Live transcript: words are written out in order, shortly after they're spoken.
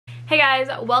Hey guys,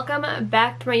 welcome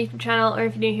back to my YouTube channel, or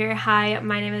if you're new here, hi,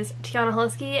 my name is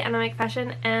Tianna and I make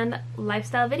fashion and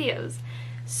lifestyle videos.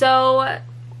 So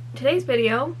today's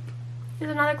video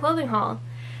is another clothing haul.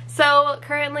 So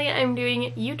currently I'm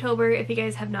doing YouTuber. If you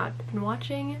guys have not been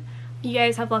watching, you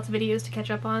guys have lots of videos to catch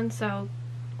up on, so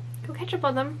go catch up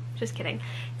on them. Just kidding.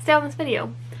 Stay on this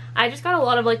video. I just got a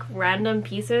lot of like random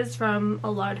pieces from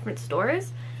a lot of different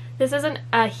stores. This isn't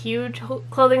a huge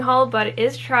clothing haul, but it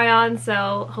is try on,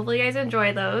 so hopefully you guys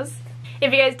enjoy those.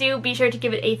 If you guys do, be sure to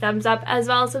give it a thumbs up, as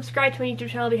well as subscribe to my YouTube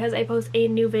channel because I post a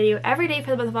new video every day for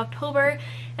the month of October,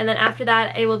 and then after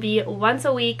that it will be once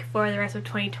a week for the rest of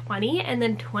 2020, and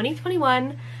then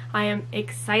 2021 I am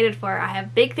excited for. I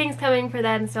have big things coming for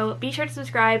then, so be sure to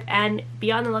subscribe and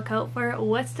be on the lookout for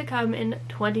what's to come in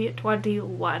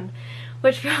 2021,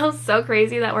 which feels so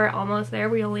crazy that we're almost there.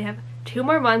 We only have 2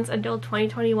 more months until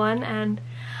 2021, and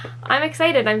I'm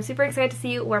excited. I'm super excited to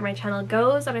see where my channel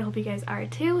goes, and I hope you guys are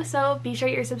too, so be sure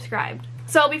you're subscribed.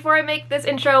 So before I make this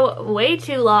intro way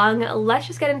too long, let's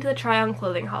just get into the try on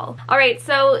clothing haul. Alright,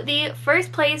 so the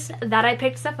first place that I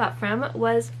picked stuff up from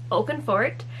was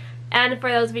Fort. And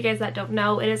for those of you guys that don't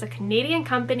know, it is a Canadian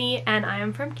company, and I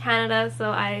am from Canada,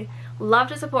 so I love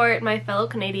to support my fellow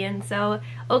Canadians. So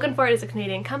Fort is a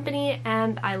Canadian company,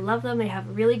 and I love them. They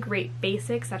have really great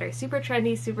basics that are super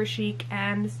trendy, super chic,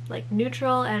 and like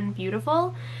neutral and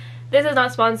beautiful. This is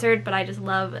not sponsored, but I just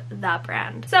love that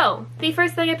brand. So the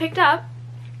first thing I picked up,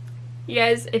 you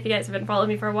guys, if you guys have been following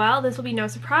me for a while, this will be no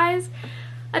surprise,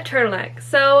 a turtleneck.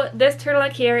 So this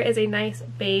turtleneck here is a nice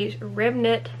beige rib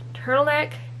knit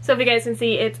turtleneck. So if you guys can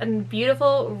see, it's a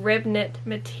beautiful rib knit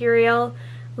material.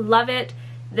 Love it.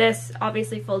 This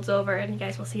obviously folds over, and you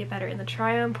guys will see it better in the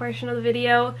try-on portion of the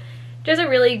video. Just a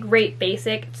really great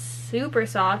basic, super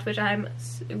soft, which I'm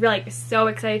really so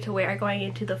excited to wear going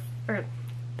into the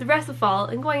rest of the fall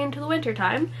and going into the winter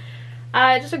time.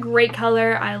 Just a great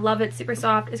color. I love it. Super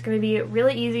soft. It's going to be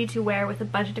really easy to wear with a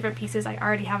bunch of different pieces I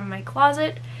already have in my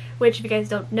closet, which if you guys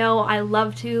don't know, I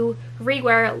love to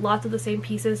rewear lots of the same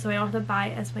pieces so I don't have to buy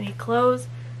as many clothes.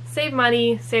 Save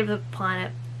money, save the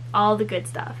planet, all the good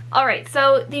stuff. Alright,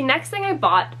 so the next thing I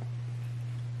bought,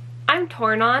 I'm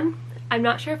torn on. I'm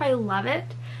not sure if I love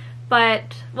it,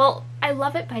 but, well, I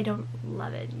love it, but I don't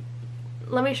love it.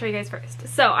 Let me show you guys first.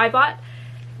 So I bought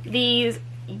these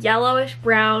yellowish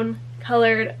brown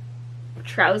colored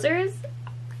trousers.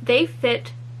 They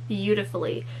fit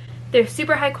beautifully. They're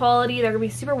super high quality. They're gonna be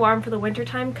super warm for the winter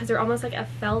time because they're almost like a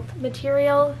felt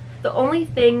material. The only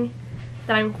thing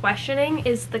that I'm questioning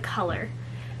is the color.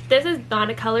 This is not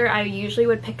a color I usually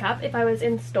would pick up if I was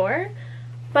in store,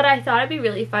 but I thought it'd be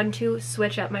really fun to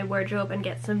switch up my wardrobe and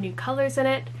get some new colors in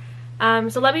it.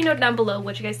 So let me know down below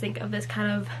what you guys think of this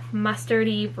kind of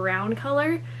mustardy brown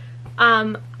color.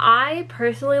 I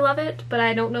personally love it, but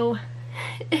I don't know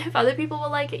if other people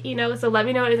will like it, you know, so let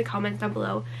me know in the comments down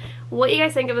below what you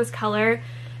guys think of this color.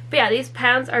 But yeah, these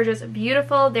pants are just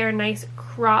beautiful. They're a nice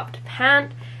cropped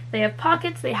pant. They have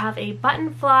pockets, they have a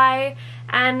button fly,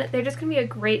 and they're just gonna be a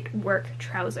great work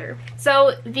trouser.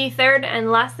 So the third and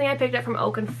last thing I picked up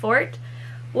from Fort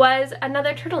was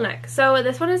another turtleneck. So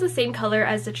this one is the same color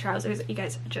as the trousers that you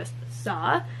guys just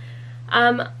saw.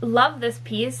 Love this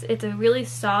piece. It's a really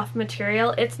soft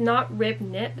material. It's not rib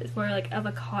knit, it's more like of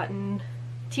a cotton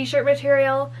t-shirt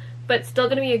material, but still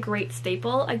gonna be a great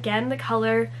staple. Again, the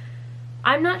color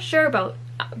I'm not sure about,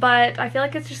 but I feel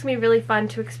like it's just gonna be really fun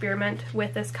to experiment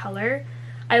with this color.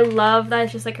 I love that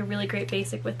it's just like a really great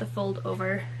basic with the fold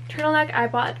over turtleneck. I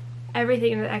bought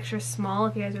everything in an extra small,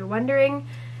 if you guys are wondering.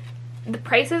 The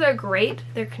prices are great.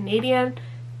 They're Canadian,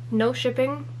 no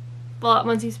shipping. Well,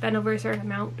 once you spend over a certain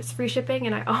amount, it's free shipping,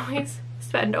 and I always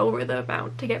spend over the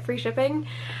amount to get free shipping.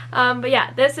 But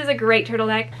yeah, this is a great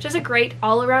turtleneck. Just a great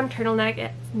all-around turtleneck.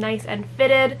 It's nice and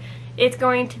fitted. It's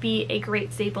going to be a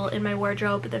great staple in my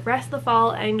wardrobe the rest of the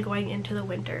fall and going into the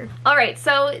winter. Alright,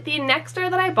 so the next store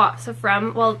that I bought stuff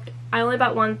from, well, I only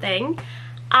bought one thing.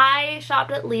 I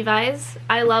shopped at Levi's.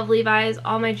 I love Levi's.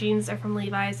 All my jeans are from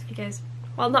Levi's. If you guys,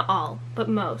 well, not all, but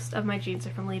most of my jeans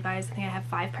are from Levi's. I think I have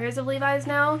 5 pairs of Levi's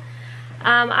now.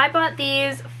 I bought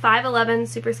these 5'11"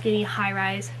 super skinny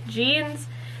high-rise jeans.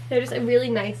 They're just a really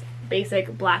nice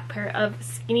basic black pair of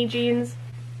skinny jeans.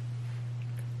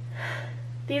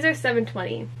 These are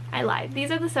 720. I lied. These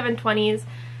are the 720s.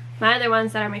 My other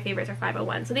ones that are my favorites are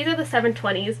 501. So these are the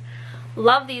 720s.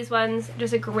 Love these ones.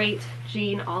 Just a great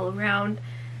jean all around.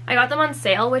 I got them on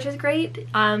sale, which is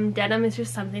great. Denim is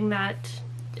just something that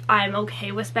I'm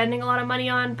okay with spending a lot of money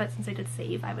on, but since I did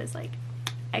save, I was like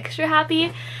extra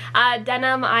happy.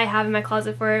 Denim I have in my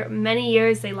closet for many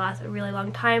years. They last a really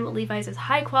long time. Levi's is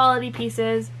high quality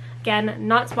pieces, Again,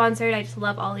 not sponsored, I just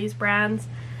love all these brands.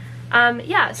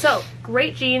 Yeah, so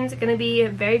great jeans, gonna be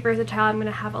very versatile. I'm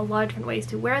gonna have a lot of different ways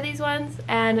to wear these ones,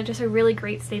 and just a really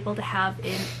great staple to have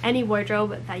in any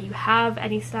wardrobe that you have,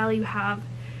 any style you have.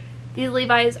 These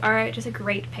Levi's are just a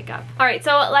great pickup. Alright,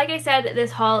 so like I said,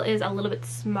 this haul is a little bit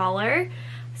smaller.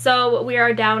 So we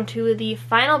are down to the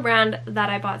final brand that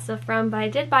I bought stuff from, but I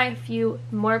did buy a few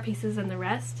more pieces than the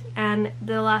rest, and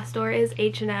the last store is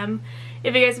H&M.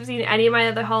 If you guys have seen any of my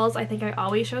other hauls, I think I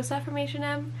always show stuff from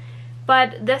H&M.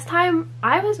 But this time,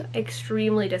 I was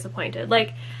extremely disappointed.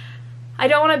 Like, I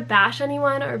don't want to bash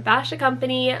anyone or bash a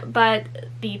company, but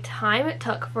the time it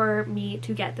took for me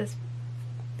to get this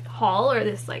haul or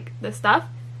this stuff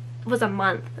was a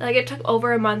month. Like, it took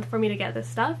over a month for me to get this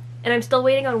stuff, and I'm still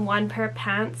waiting on one pair of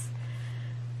pants.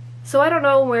 So I don't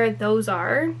know where those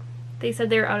are. They said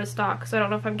they were out of stock, so I don't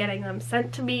know if I'm getting them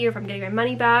sent to me or if I'm getting my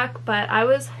money back, but I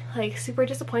was like super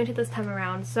disappointed this time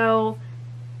around. So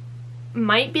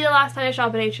might be the last time I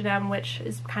shop at H&M, which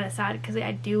is kind of sad because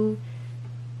I do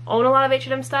own a lot of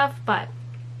H&M stuff. But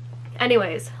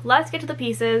anyways, let's get to the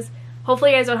pieces.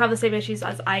 Hopefully you guys don't have the same issues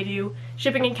as I do.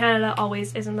 Shipping in Canada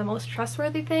always isn't the most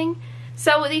trustworthy thing.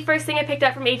 So the first thing I picked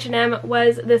up from H&M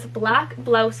was this black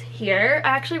blouse here. I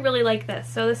actually really like this.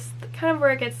 So this is kind of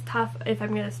where it gets tough if I'm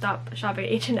going to stop shopping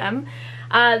at H&M.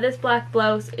 This black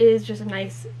blouse is just a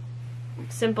nice,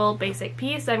 simple, basic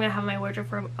piece that I'm going to have in my wardrobe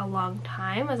for a long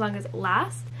time, as long as it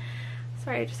lasts.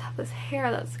 Sorry, I just have this hair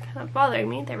that's kind of bothering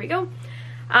me. There we go.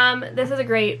 This is a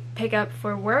great pickup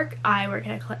for work. I work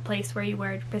in a place where you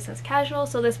wear business casual,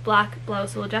 so this black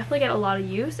blouse will definitely get a lot of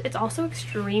use. It's also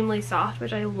extremely soft,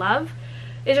 which I love.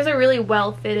 It's just a really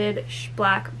well-fitted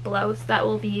black blouse that I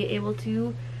will be able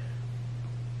to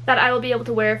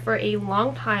wear for a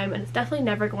long time, and it's definitely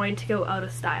never going to go out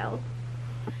of style.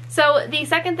 So the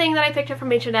second thing that I picked up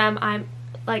from H&M I'm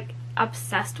like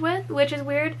obsessed with, which is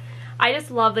weird. I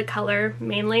just love the color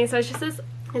mainly. So it's just this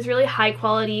really high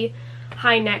quality,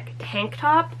 high neck tank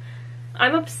top.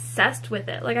 I'm obsessed with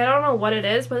it. Like, I don't know what it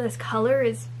is, but this color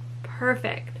is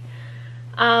perfect.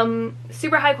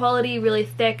 Super high quality, really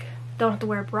thick. Don't have to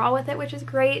wear a bra with it, which is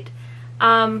great.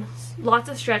 Lots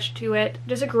of stretch to it.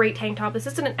 Just a great tank top. This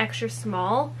isn't an extra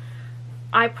small.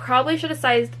 I probably should have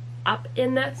sized up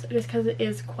in this just because it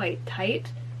is quite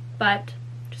tight, but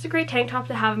just a great tank top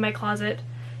to have in my closet.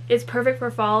 It's perfect for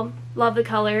fall. Love the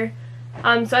color.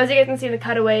 So as you guys can see in the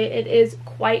cutaway, it is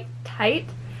quite tight,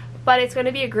 but it's going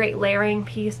to be a great layering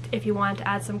piece if you want to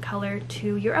add some color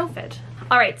to your outfit.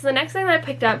 Alright, so the next thing that I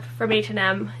picked up from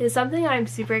H&M is something I'm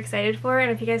super excited for,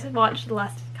 and if you guys have watched the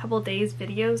last couple days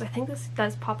videos, I think this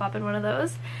does pop up in one of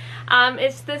those.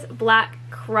 It's this black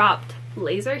cropped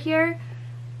blazer here.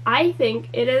 I think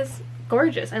it is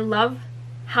gorgeous. I love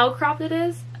how cropped it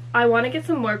is. I want to get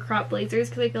some more cropped blazers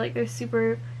because I feel like they're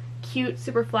super cute,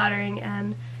 super flattering,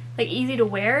 and like easy to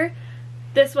wear.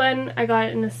 This one I got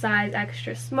in a size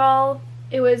extra small.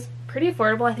 It was pretty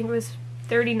affordable. I think it was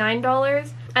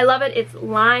 $39. I love it. It's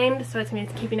lined, so it's going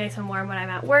to keep me nice and warm when I'm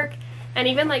at work. And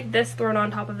even like this thrown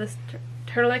on top of this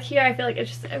turtleneck here, I feel like it's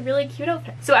just a really cute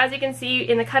outfit. So as you can see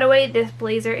in the cutaway, this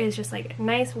blazer is just like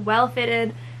nice, well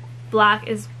fitted. Black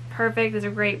is perfect. It's a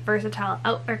great versatile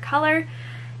color,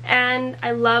 and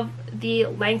I love the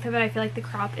length of it. I feel like the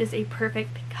crop is a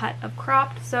perfect cut of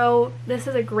cropped, so this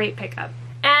is a great pickup.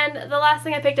 And the last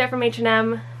thing I picked up from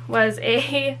H&M was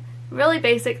a really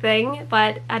basic thing,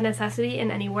 but a necessity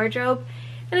in any wardrobe,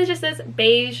 and it's just this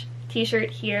beige t-shirt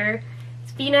here.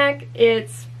 It's v-neck.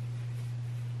 It's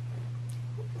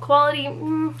quality,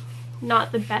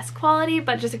 not the best quality,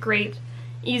 but just a great,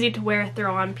 easy to wear,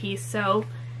 throw on piece. So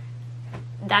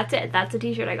that's it. That's the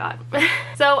t-shirt I got.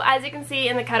 So as you can see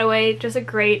in the cutaway, just a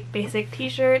great basic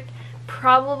t-shirt.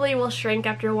 Probably will shrink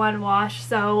after one wash,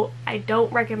 so I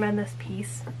don't recommend this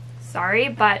piece. Sorry,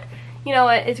 but you know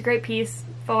what? It's a great piece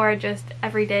for just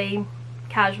everyday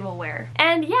casual wear.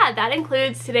 And yeah, that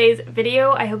includes today's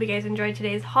video. I hope you guys enjoyed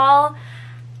today's haul.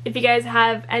 If you guys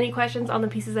have any questions on the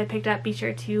pieces I picked up, be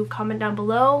sure to comment down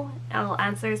below. I'll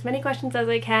answer as many questions as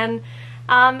I can.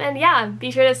 And yeah,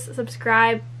 be sure to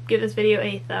subscribe, give this video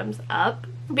a thumbs up.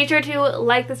 Be sure to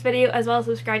like this video as well as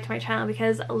subscribe to my channel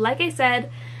because, like I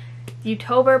said,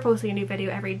 YouTuber posting a new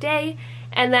video every day,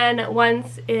 and then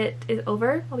once it is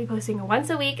over, I'll be posting once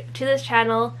a week to this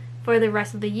channel for the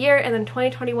rest of the year, and then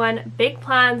 2021 big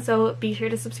plan, so be sure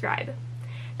to subscribe.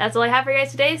 That's all I have for you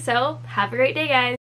guys today, so have a great day, guys.